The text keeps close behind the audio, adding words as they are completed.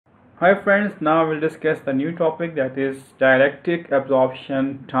Hi friends, now we'll discuss the new topic, that is dielectric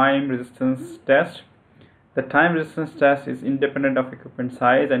absorption time resistance test. The time resistance test is independent of equipment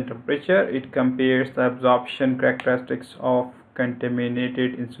size and temperature. It compares the absorption characteristics of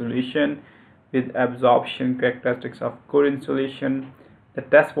contaminated insulation with absorption characteristics of good insulation. The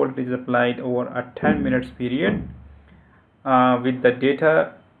test voltage is applied over a 10 minutes period with the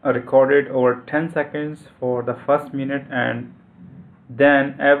data recorded over 10 seconds for the first minute and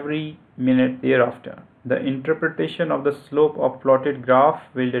then every minute thereafter. The interpretation of the slope of plotted graph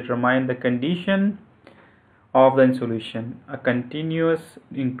will determine the condition of the insulation. A continuous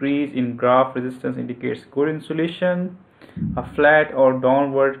increase in graph resistance indicates good insulation. A flat or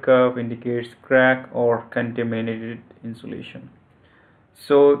downward curve indicates crack or contaminated insulation.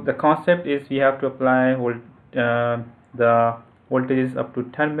 So the concept is we have to apply the voltages up to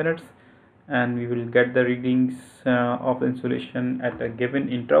 10 minutes and we will get the readings of the insulation at a given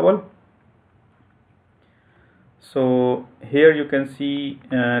interval. So here you can see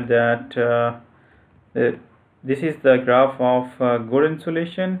that this is the graph of good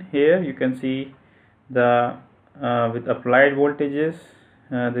insulation. Here you can see the with applied voltages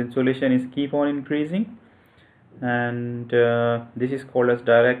the insulation is keep on increasing, and this is called as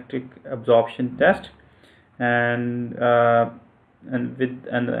dielectric absorption test. And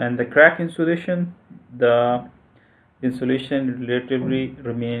the crack insulation, the insulation relatively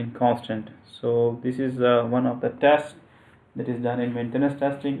remain constant. So this is one of the tests that is done in maintenance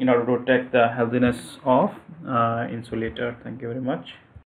testing in order to protect the healthiness of insulator. Thank you very much.